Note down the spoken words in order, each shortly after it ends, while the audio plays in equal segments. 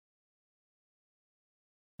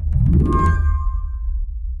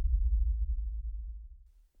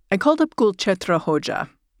I called up Gulchhetra Hoja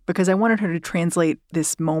because I wanted her to translate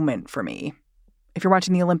this moment for me. If you're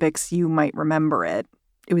watching the Olympics, you might remember it.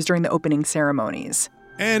 It was during the opening ceremonies.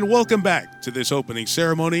 And welcome back to this opening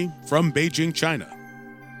ceremony from Beijing, China.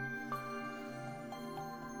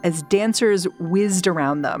 As dancers whizzed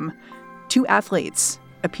around them, two athletes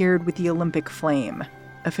appeared with the Olympic flame,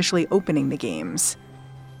 officially opening the games.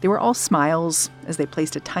 They were all smiles as they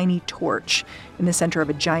placed a tiny torch in the center of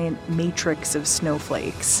a giant matrix of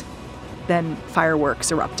snowflakes. Then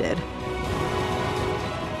fireworks erupted.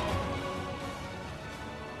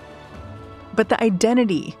 But the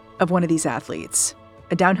identity of one of these athletes,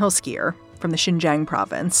 a downhill skier from the Xinjiang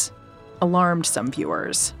province, alarmed some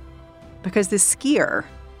viewers. Because this skier,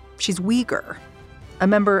 she's Uyghur, a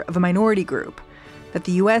member of a minority group that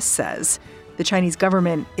the U.S. says the Chinese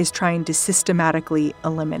government is trying to systematically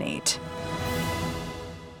eliminate.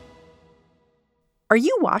 Are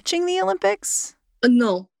you watching the Olympics?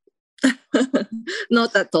 No,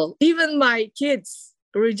 not at all. Even my kids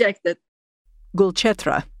reject it.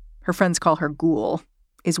 Gulchhetra, her friends call her Gul,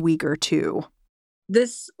 is Uyghur too.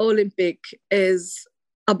 This Olympic is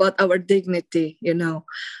about our dignity,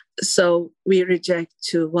 so we reject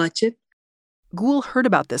to watch it. Gul heard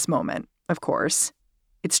about this moment, of course.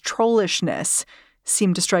 Its trollishness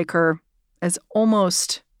seemed to strike her as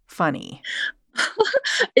almost funny.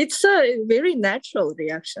 It's a very natural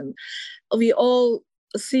reaction. We all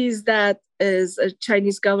see that as a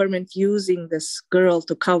Chinese government using this girl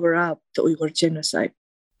to cover up the Uyghur genocide.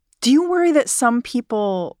 Do you worry that some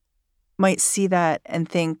people might see that and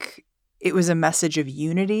think it was a message of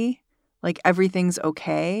unity? Like everything's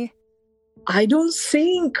okay? I don't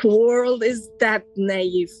think world is that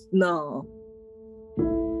naive, no.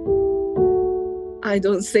 I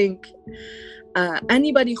don't think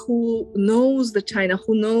anybody who knows the China,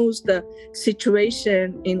 who knows the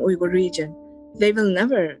situation in Uyghur region, they will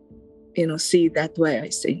never, see that way, I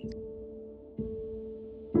think.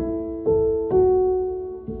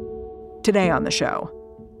 Today on the show,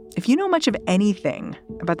 if you know much of anything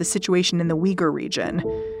about the situation in the Uyghur region,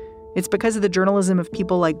 it's because of the journalism of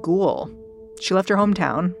people like Gul. She left her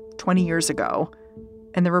hometown 20 years ago,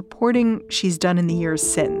 and the reporting she's done in the years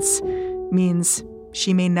since means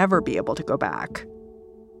she may never be able to go back.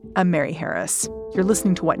 I'm Mary Harris. You're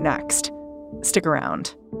listening to What Next? Stick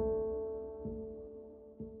around.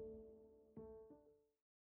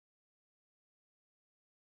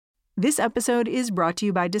 This episode is brought to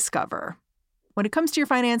you by Discover. When it comes to your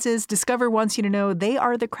finances, Discover wants you to know they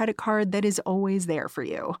are the credit card that is always there for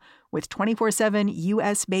you. With 24/7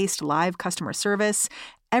 U.S.-based live customer service,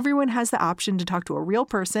 everyone has the option to talk to a real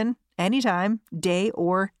person anytime, day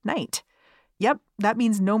or night. Yep, that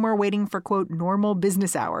means no more waiting for, quote, normal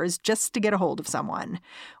business hours just to get a hold of someone.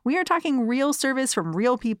 We are talking real service from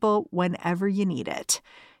real people whenever you need it.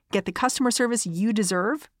 Get the customer service you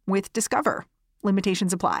deserve with Discover.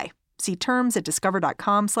 Limitations apply. See terms at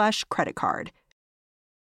discover.com/creditcard.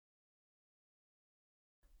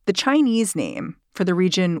 The Chinese name for the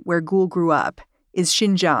region where Gul grew up is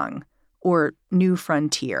Xinjiang, or New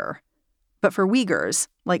Frontier. But for Uyghurs,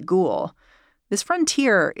 like Gul, this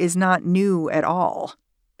frontier is not new at all.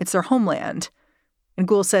 It's their homeland. And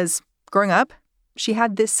Gul says, growing up, she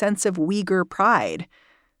had this sense of Uyghur pride.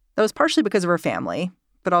 That was partially because of her family,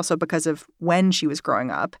 but also because of when she was growing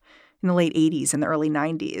up, in the late 80s and the early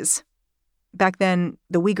 90s. Back then,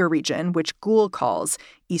 the Uyghur region, which Gul calls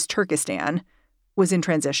East Turkestan, was in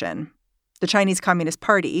transition. The Chinese Communist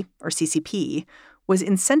Party, or CCP, was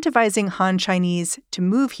incentivizing Han Chinese to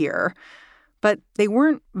move here, but they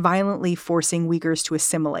weren't violently forcing Uyghurs to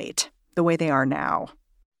assimilate the way they are now.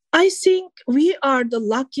 I think we are the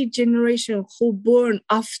lucky generation who born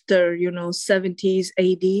after, 70s,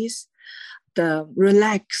 80s, the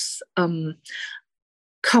relaxed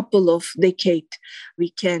couple of decades.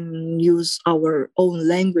 We can use our own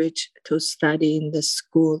language to study in the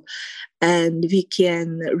school, and we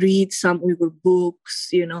can read some Uyghur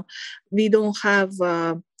books, We don't have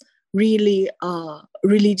really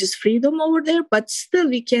religious freedom over there, but still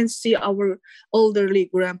we can see our elderly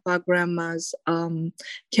grandpa, grandmas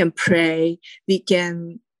can pray. We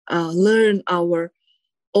can learn our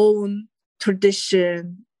own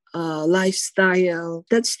tradition, lifestyle.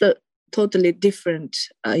 That's the totally different,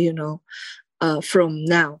 from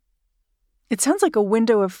now. It sounds like a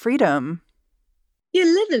window of freedom. Yeah,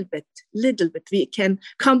 little bit. We can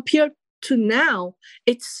compare to now.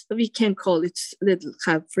 We can call it little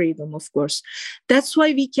have freedom, of course. That's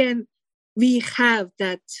why we have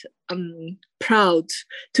that proud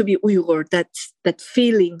to be Uyghur. That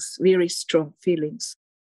feelings, very strong feelings.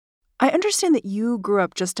 I understand that you grew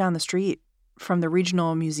up just down the street from the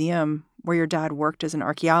regional museum where your dad worked as an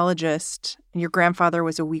archaeologist, and your grandfather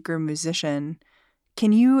was a Uyghur musician.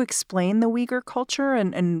 Can you explain the Uyghur culture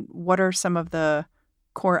and what are some of the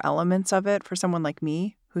core elements of it for someone like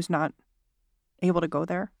me who's not able to go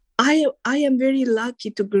there? I am very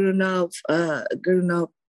lucky to grown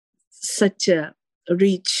up such a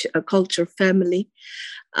rich culture family.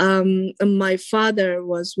 My father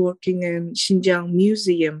was working in Xinjiang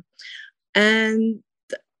Museum, and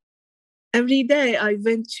every day I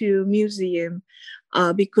went to museum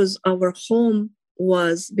because our home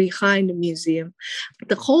was behind the museum.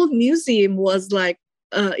 The whole museum was like,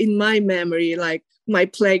 in my memory, like my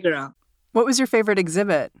playground. What was your favorite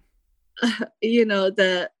exhibit?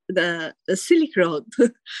 The Silk Road.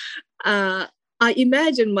 I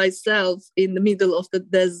imagine myself in the middle of the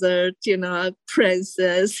desert, a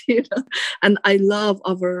princess, and I love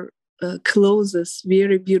our clothes,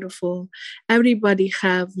 very beautiful. Everybody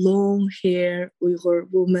have long hair, Uyghur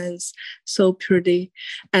women, so pretty.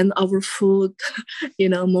 And our food,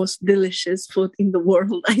 most delicious food in the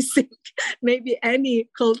world, I think. Maybe any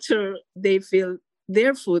culture, they feel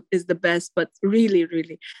their food is the best, but really,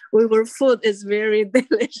 really, Uyghur food is very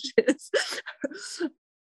delicious.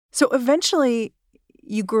 So eventually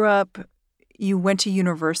you grew up, you went to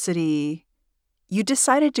university, you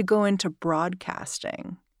decided to go into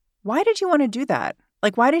broadcasting. Why did you want to do that?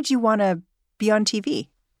 Like, why did you want to be on TV?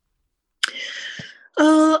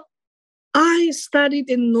 I studied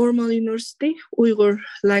in Normal University, Uyghur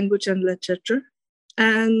Language and Literature.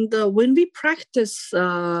 And when we practice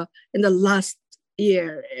in the last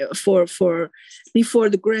year before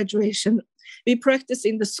the graduation, we practice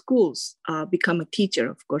in the schools, become a teacher,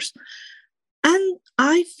 of course. And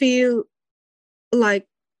I feel like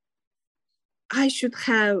I should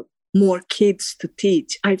have more kids to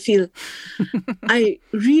teach. I feel I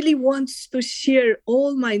really want to share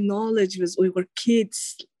all my knowledge with Uyghur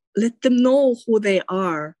kids, let them know who they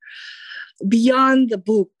are beyond the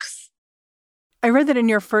books. I read that in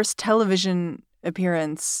your first television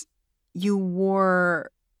appearance, you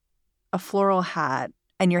wore a floral hat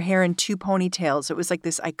and your hair in two ponytails. It was like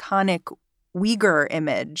this iconic Uyghur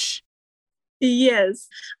image. Yes,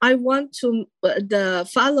 I want to the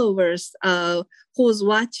followers who's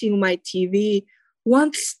watching my TV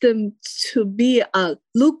wants them to be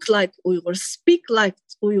look like Uyghur, speak like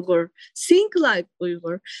Uyghur, think like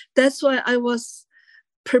Uyghur. That's why I was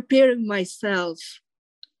preparing myself,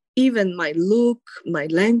 even my look, my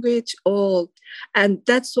language, all, and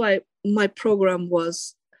that's why my program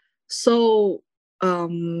was so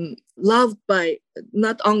loved by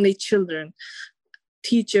not only children,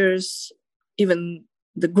 teachers, even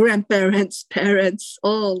the grandparents, parents,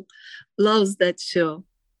 all loves that show.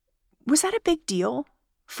 Was that a big deal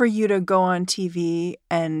for you to go on TV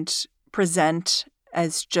and present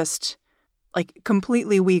as just like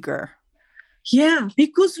completely Uyghur? Yeah,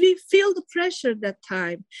 because we feel the pressure that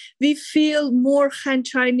time. We feel more Han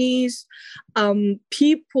Chinese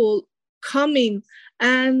people coming,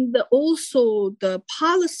 and also the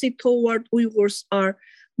policy toward Uyghurs are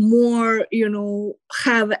more,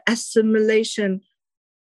 have assimilation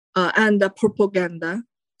and the propaganda.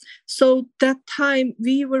 So that time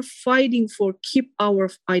we were fighting for keep our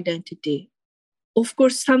identity. Of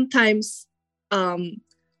course, sometimes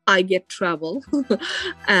I get trouble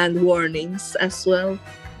and warnings as well.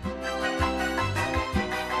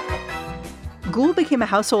 Gul became a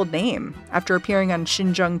household name after appearing on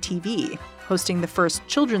Xinjiang TV, hosting the first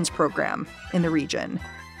children's program in the region.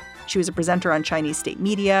 She was a presenter on Chinese state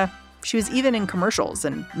media. She was even in commercials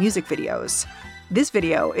and music videos. This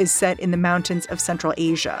video is set in the mountains of Central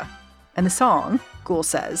Asia. And the song, Gul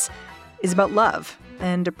says, is about love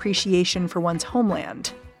and appreciation for one's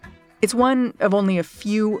homeland. It's one of only a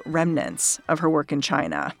few remnants of her work in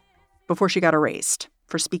China before she got erased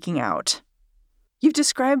for speaking out. You've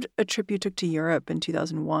described a trip you took to Europe in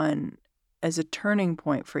 2001 as a turning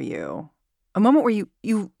point for you, a moment where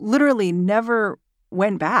you literally never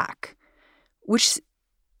went back, which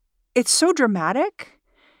it's so dramatic.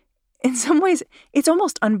 In some ways, it's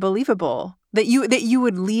almost unbelievable that you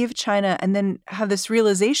would leave China and then have this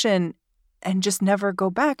realization and just never go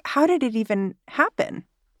back. How did it even happen?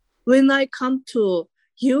 When I come to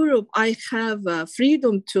Europe, I have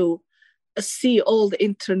freedom to see all the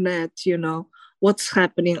internet, what's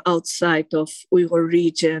happening outside of Uyghur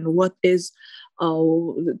region, what is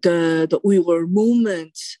the Uyghur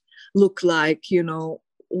movement look like,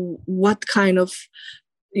 what kind of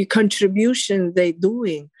contribution they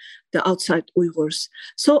doing, the outside Uyghurs.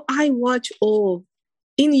 So I watch all.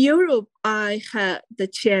 In Europe, I had the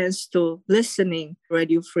chance to listening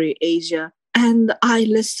Radio Free Asia, and I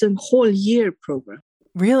listen whole year program.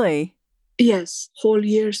 Really? Yes, whole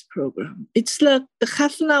year's program. It's like the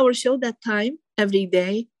half an hour show that time every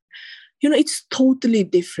day. It's totally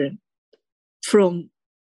different from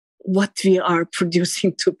what we are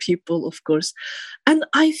producing to people, of course. And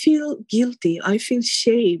I feel guilty. I feel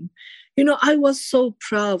shame. I was so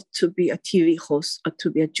proud to be a TV host, to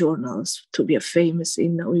be a journalist, to be a famous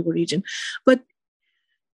in the Uyghur region. But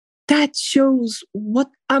that shows what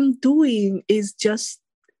I'm doing is just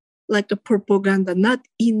like a propaganda, not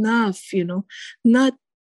enough, not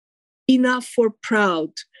enough for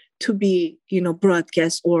proud to be,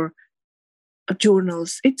 broadcast or a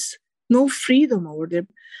journalist. It's no freedom over there.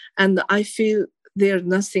 And I feel there's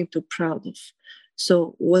nothing to proud of.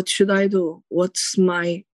 So what should I do? What's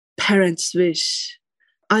my parents' wish?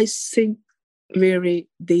 I think very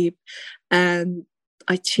deep and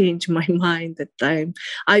I changed my mind that time.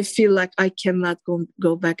 I feel like I cannot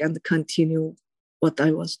go back and continue what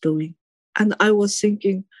I was doing. And I was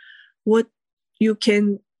thinking, what you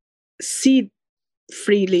can see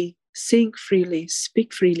freely, think freely,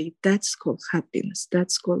 speak freely, that's called happiness.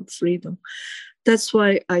 That's called freedom. That's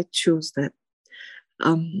why I choose that,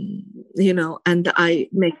 and I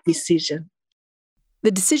make decision.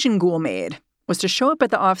 The decision Gul made was to show up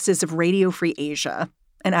at the offices of Radio Free Asia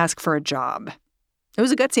and ask for a job. It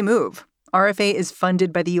was a gutsy move. RFA is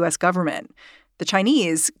funded by the U.S. government. The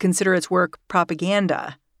Chinese consider its work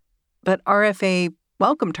propaganda. But RFA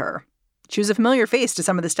welcomed her. She was a familiar face to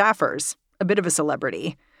some of the staffers, a bit of a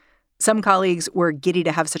celebrity. Some colleagues were giddy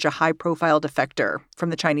to have such a high-profile defector from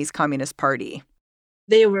the Chinese Communist Party.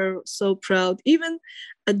 They were so proud. Even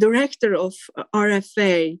a director of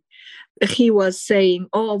RFA, he was saying,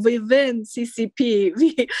 "Oh, we win, CCP.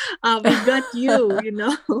 We got you."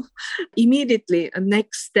 Immediately,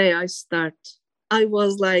 next day I start. I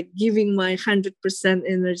was like giving my 100%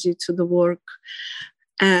 energy to the work,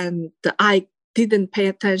 and I didn't pay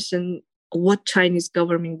attention what Chinese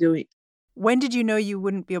government doing. When did you know you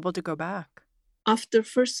wouldn't be able to go back? After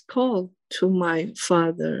first call to my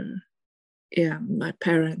father, my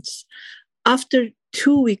parents. After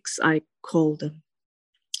 2 weeks, I called them.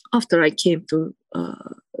 After I came to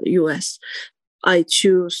US, I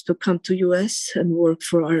chose to come to US and work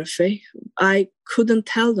for RFA. I couldn't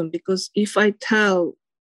tell them because if I tell,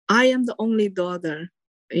 I am the only daughter,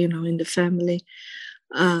 in the family.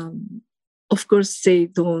 Of course, they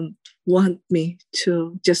don't want me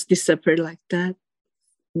to just disappear like that.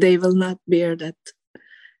 They will not bear that,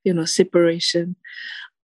 separation.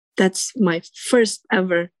 That's my first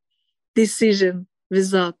ever decision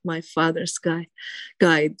without my father's guide.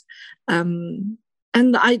 And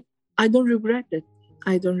I don't regret it.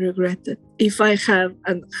 I don't regret it. If I have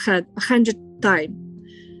had 100 times,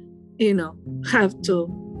 have to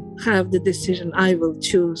have the decision, I will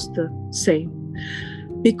choose the same.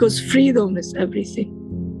 Because freedom is everything.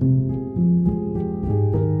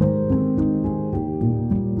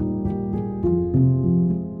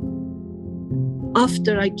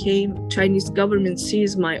 After I came, Chinese government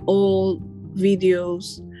seized my all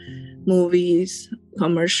videos, movies,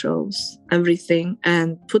 commercials, everything,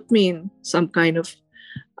 and put me in some kind of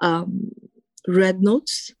red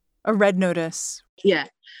notes. A red notice. Yeah,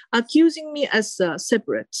 accusing me as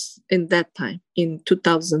separates in that time, in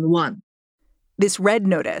 2001. This red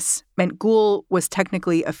notice meant Gul was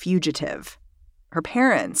technically a fugitive. Her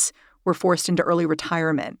parents were forced into early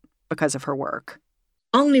retirement because of her work.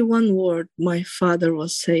 Only one word my father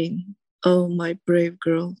was saying, "Oh, my brave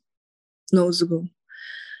girl, Nozgun."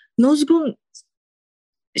 Nozgun,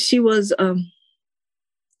 she was a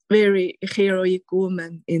very heroic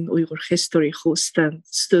woman in Uyghur history who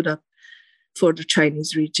stood up for the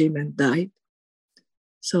Chinese regime and died.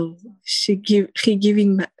 So he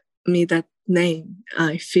giving me that name.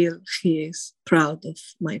 I feel he is proud of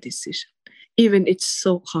my decision. Even it's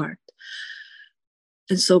so hard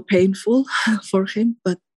and so painful for him.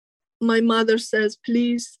 But my mother says,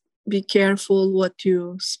 please be careful what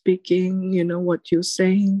you're speaking, what you're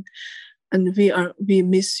saying. And we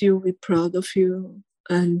miss you, we're proud of you.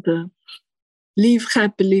 And live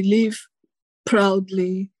happily, live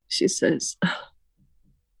proudly, she says.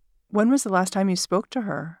 When was the last time you spoke to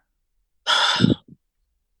her?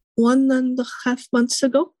 1.5 months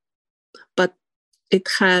ago. But it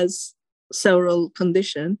has several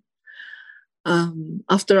conditions.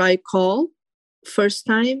 After I call, first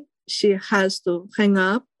time, she has to hang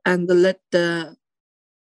up and let the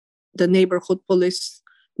neighborhood police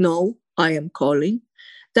know I am calling.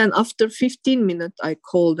 Then after 15 minutes, I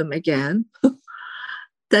call them again.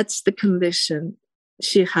 That's the condition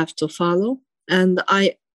she have to follow. And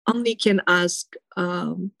I only can ask,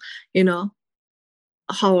 how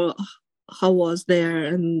was there,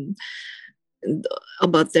 and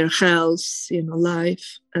about their health,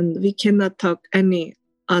 life, and we cannot talk any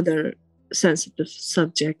other sensitive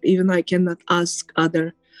subject. Even I cannot ask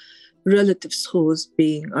other relatives who was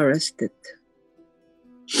being arrested.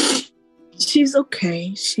 She's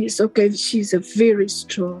okay. She's okay. She's a very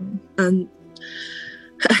strong, and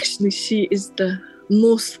actually she is the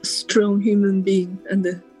most strong human being and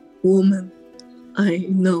the woman I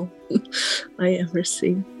know I ever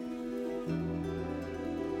seen.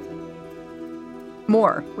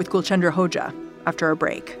 More with Gulchandra Hoja after a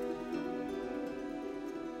break.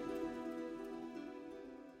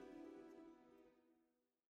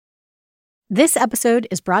 This episode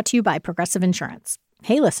is brought to you by Progressive Insurance.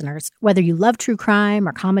 Hey, listeners, whether you love true crime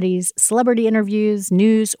or comedies, celebrity interviews,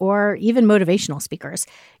 news, or even motivational speakers,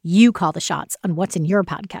 you call the shots on what's in your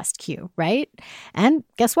podcast queue, right? And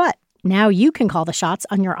guess what? Now you can call the shots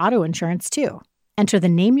on your auto insurance, too. Enter the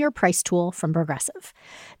Name Your Price tool from Progressive.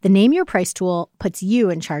 The Name Your Price tool puts you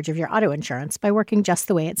in charge of your auto insurance by working just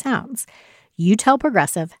the way it sounds. You tell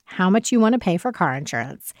Progressive how much you want to pay for car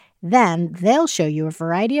insurance. Then they'll show you a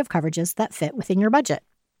variety of coverages that fit within your budget,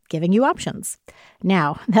 giving you options.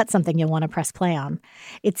 Now, that's something you'll want to press play on.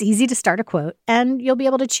 It's easy to start a quote, and you'll be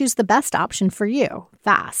able to choose the best option for you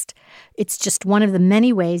fast. It's just one of the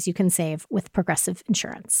many ways you can save with Progressive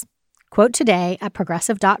Insurance. Quote today at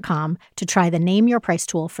Progressive.com to try the Name Your Price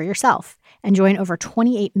tool for yourself and join over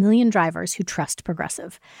 28 million drivers who trust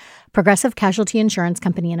Progressive. Progressive Casualty Insurance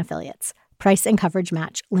Company and Affiliates. Price and coverage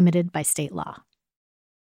match limited by state law.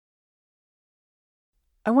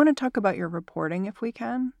 I want to talk about your reporting if we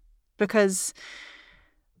can, because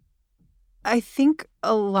I think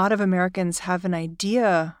a lot of Americans have an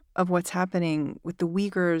idea of what's happening with the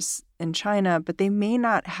Uyghurs in China, but they may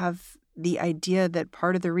not have the idea that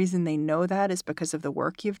part of the reason they know that is because of the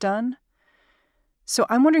work you've done. So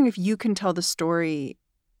I'm wondering if you can tell the story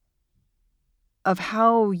of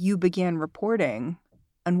how you began reporting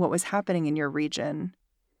on what was happening in your region.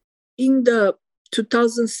 In the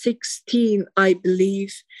 2016, I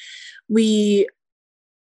believe, we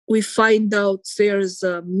find out there's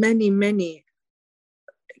many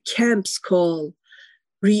camps called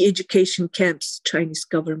re-education camps, Chinese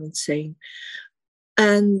government saying.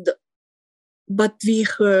 But we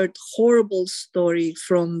heard horrible story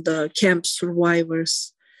from the camp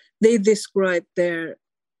survivors. They described there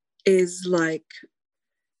is like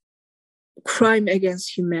crime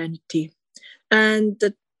against humanity. And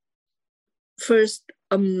first,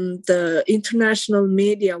 the international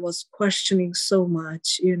media was questioning so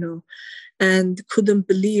much, and couldn't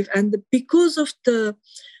believe. And because of the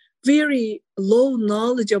very low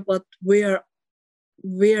knowledge about where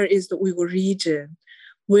is the Uyghur region,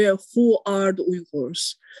 who are the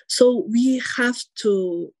Uyghurs. So we have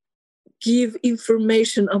to give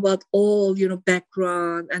information about all,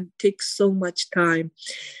 background, and takes so much time.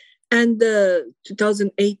 And the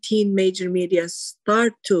 2018 major media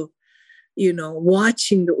start to,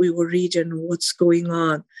 watching the Uyghur region, what's going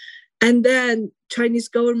on. And then Chinese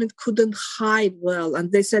government couldn't hide well.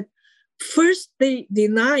 And they said, first, they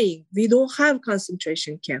denying we don't have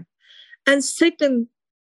concentration camp. And second,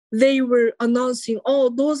 they were announcing,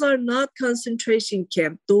 those are not concentration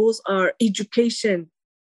camp. Those are education,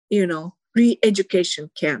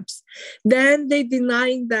 re-education camps. Then they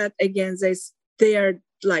denying that again. They are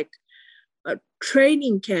like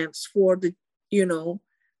training camps for the,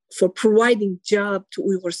 for providing job to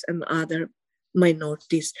Uyghurs and other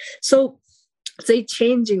minorities. So they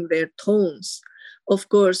changing their tones. Of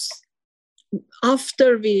course,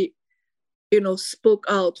 after we, spoke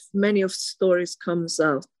out, many of the stories comes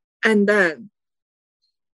out. And then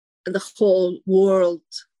the whole world,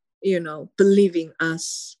 believing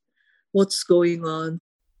us, what's going on.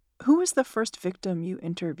 Who was the first victim you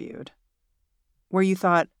interviewed where you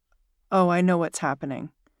thought, I know what's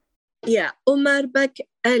happening? Yeah, Omar Bek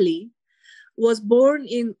Ali was born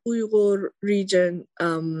in Uyghur region,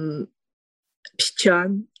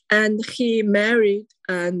 Pichan, and he married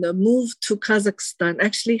and moved to Kazakhstan.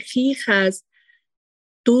 Actually, he has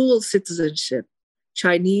dual citizenship,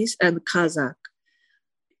 Chinese and Kazakh.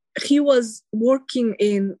 He was working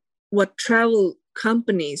in travel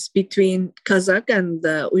companies between Kazakh and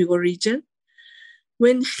the Uyghur region.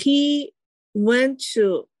 When he went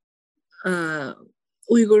to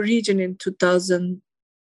Uyghur region in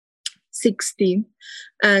 2016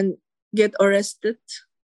 and get arrested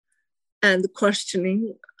and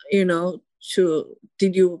questioning,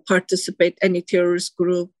 did you participate any terrorist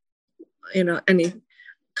group, any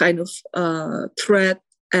kind of threat.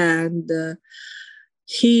 And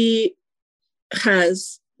he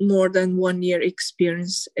has more than 1 year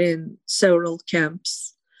experience in several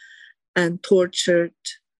camps and tortured.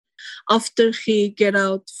 after he get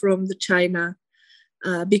out from the China,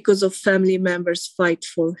 because of family members fight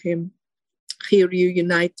for him, he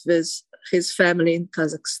reunite with his family in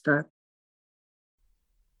Kazakhstan.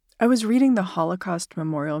 I was reading the Holocaust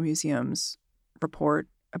Memorial Museum's report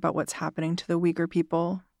about what's happening to the Uyghur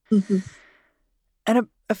people. Mm-hmm. And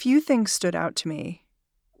a few things stood out to me.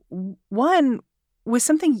 One was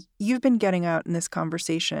something you've been getting out in this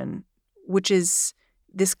conversation, which is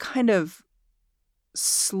this kind of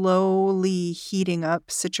slowly heating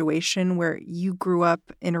up situation where you grew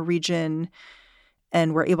up in a region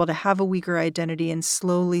and were able to have a Uyghur identity, and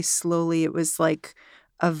slowly, it was like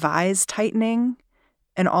a vise tightening.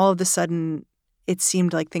 And all of a sudden, it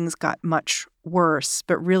seemed like things got much worse,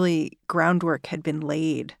 but really groundwork had been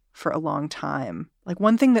laid for a long time. Like,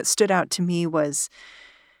 one thing that stood out to me was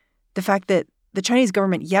the fact that the Chinese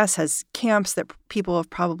government, yes, has camps that people have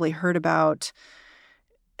probably heard about,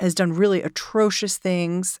 has done really atrocious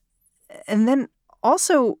things, and then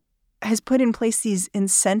also has put in place these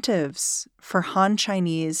incentives for Han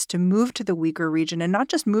Chinese to move to the Uyghur region, and not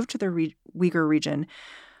just move to the Uyghur region,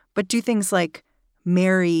 but do things like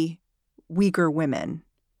marry Uyghur women.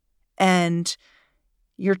 And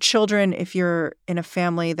your children, if you're in a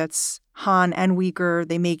family that's Han and Uyghur,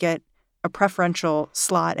 they may get a preferential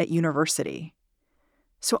slot at university.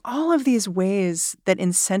 So all of these ways that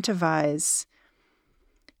incentivize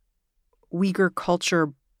Uyghur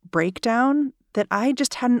culture breakdown that I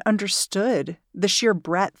just hadn't understood the sheer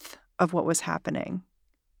breadth of what was happening.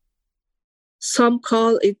 Some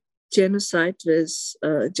call it genocide with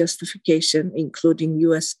justification, including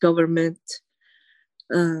U.S. government.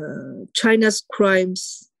 China's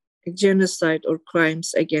crimes, genocide or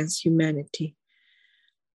crimes against humanity.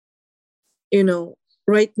 You know,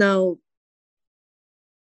 right now,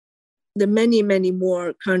 the many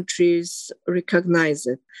more countries recognize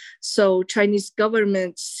it. So Chinese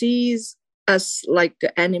government sees us like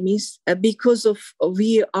the enemies because of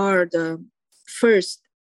we are the first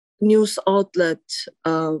news outlet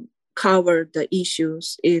cover the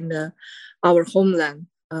issues in our homeland,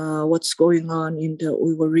 what's going on in the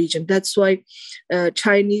Uyghur region. That's why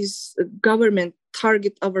Chinese government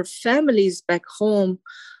target our families back home,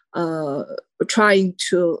 trying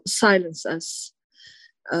to silence us.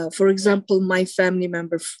 For example, my family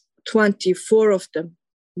member, 24 of them,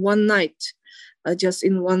 one night, just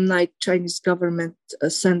in one night, Chinese government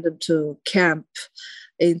sent them to camp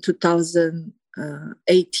in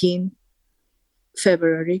 2018,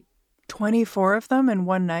 February. 24 of them in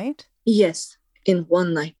one night? Yes, in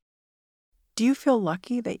one night. Do you feel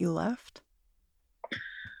lucky that you left?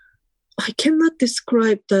 I cannot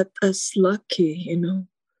describe that as lucky, you know.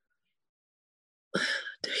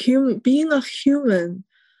 Being a human,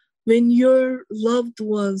 when your loved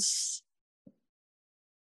ones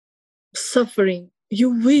suffering, you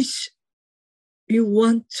wish, you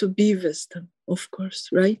want to be with them, of course,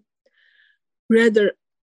 right? Rather,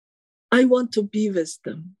 I want to be with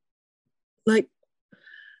them. Like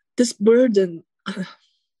this burden,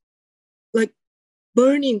 like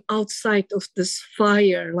burning outside of this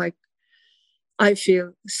fire, like I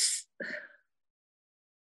feel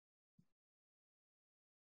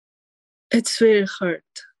it's very hard.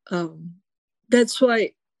 That's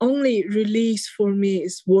why only release for me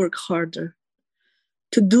is work harder,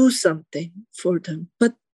 to do something for them.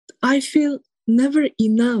 But I feel never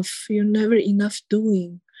enough. You're never enough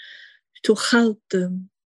doing to help them.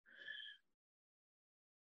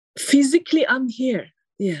 Physically, I'm here,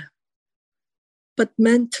 yeah. But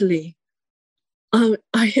mentally, I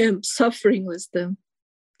am suffering with them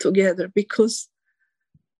together because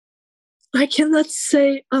I cannot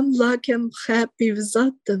say I'm lucky, I'm happy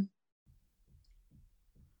without them.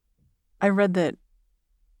 I read that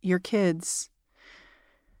your kids,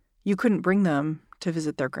 you couldn't bring them to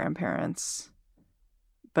visit their grandparents,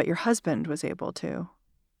 but your husband was able to.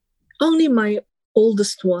 Only my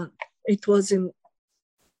oldest one. It was in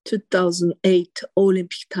 2008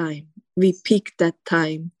 Olympic time. We picked that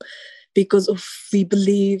time because we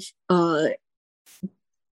believe that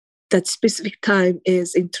specific time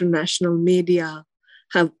is international media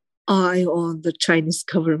have eye on the Chinese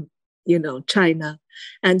government, you know, China,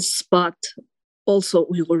 and spot also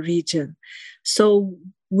Uyghur region. So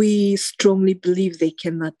we strongly believe they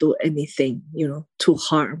cannot do anything, you know, to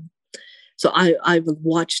harm. So I will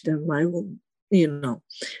watch them. I will, you know.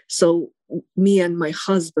 So me and my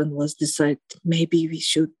husband was decided maybe we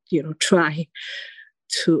should, you know, try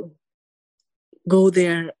to go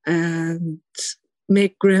there and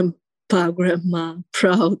make grandma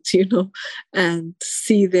proud, you know, and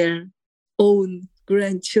see their own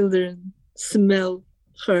grandchildren, smell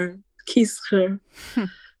her, kiss her,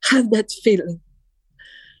 have that feeling.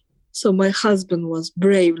 So my husband was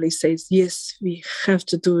bravely says, yes, we have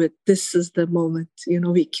to do it. This is the moment,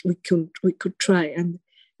 we could try. And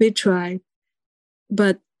we tried.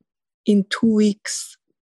 But in 2 weeks,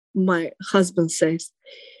 my husband says,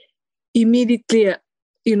 immediately,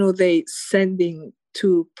 they sending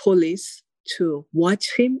to police to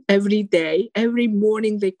watch him every day. Every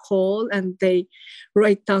morning they call and they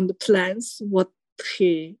write down the plans, what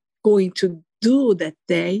he going to do that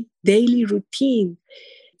day, daily routine.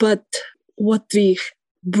 But what we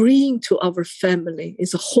bring to our family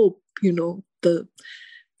is a hope, the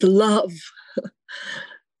love,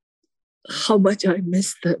 how much I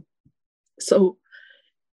miss them. So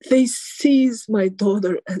they sees my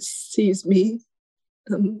daughter as sees me.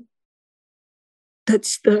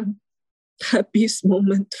 That's the happiest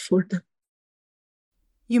moment for them.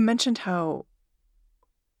 You mentioned how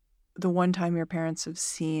the one time your parents have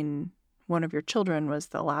seen one of your children was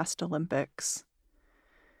the last Olympics,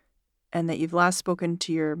 and that you've last spoken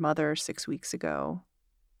to your mother 6 weeks ago.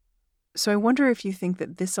 So I wonder if you think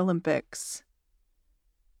that this Olympics,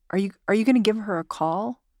 are you going to give her a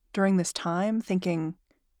call during this time, thinking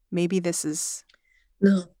maybe this is...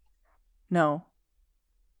 No.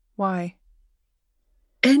 Why?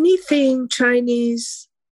 Anything Chinese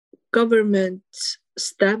government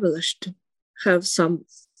established, have some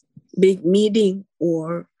big meeting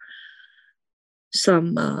or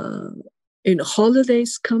some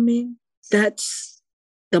holidays coming, that's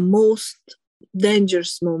the most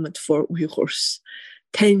dangerous moment for Uyghurs.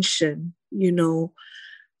 Tension, the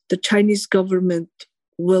Chinese government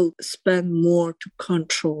will spend more to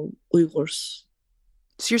control Uyghurs.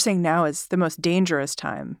 So you're saying now is the most dangerous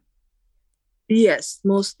time? Yes,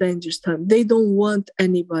 most dangerous time. They don't want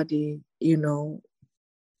anybody,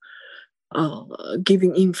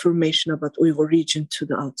 giving information about Uyghur region to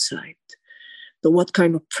the outside. What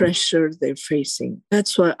kind of pressure they're facing.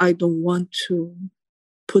 That's why I don't want to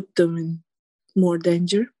put them in more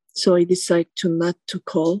danger. So I decide not to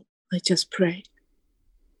call. I just pray.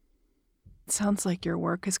 It sounds like your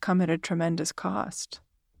work has come at a tremendous cost.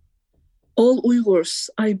 All Uyghurs,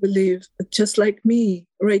 I believe, just like me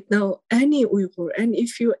right now, any Uyghur, and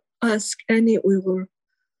if you ask any Uyghur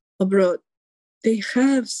abroad, they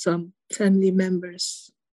have some family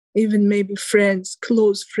members, even maybe friends,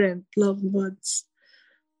 close friends, loved ones,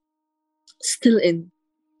 still in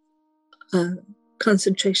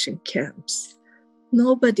concentration camps.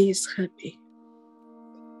 Nobody is happy.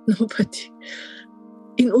 Nobody.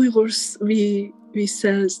 In Uyghurs, we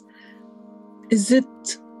says, is it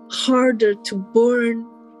harder to burn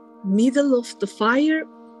middle of the fire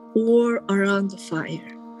or around the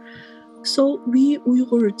fire? So we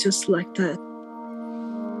Uyghur just like that.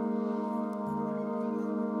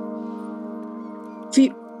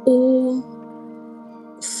 We all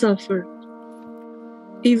suffered.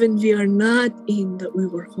 Even we are not in the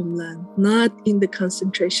Uyghur homeland, not in the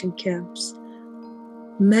concentration camps.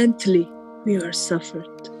 Mentally, we are suffered.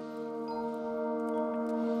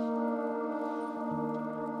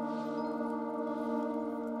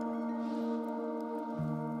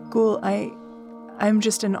 Gul, I'm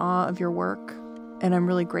just in awe of your work, and I'm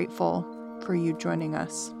really grateful for you joining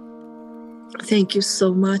us. Thank you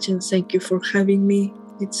so much, and thank you for having me.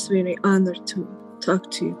 It's really an honor to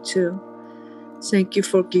talk to you too. Thank you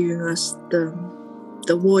for giving us the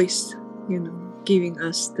voice, giving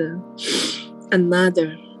us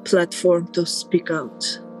another platform to speak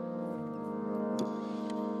out.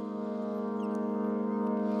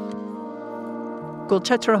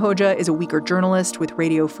 Gulchitra Hoja is a Uyghur journalist with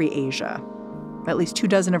Radio Free Asia. At least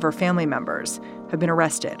 24 of her family members have been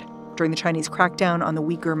arrested during the Chinese crackdown on the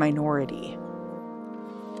Uyghur minority.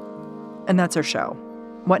 And that's our show.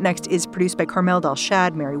 What Next is produced by Carmel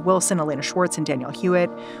Delshad, Mary Wilson, Elena Schwartz, and Danielle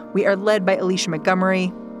Hewitt. We are led by Alicia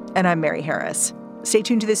Montgomery, and I'm Mary Harris. Stay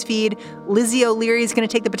tuned to this feed. Lizzie O'Leary is going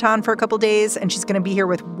to take the baton for a couple days, and she's going to be here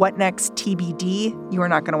with What Next TBD. You are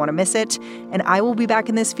not going to want to miss it. And I will be back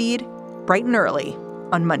in this feed bright and early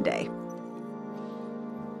on Monday.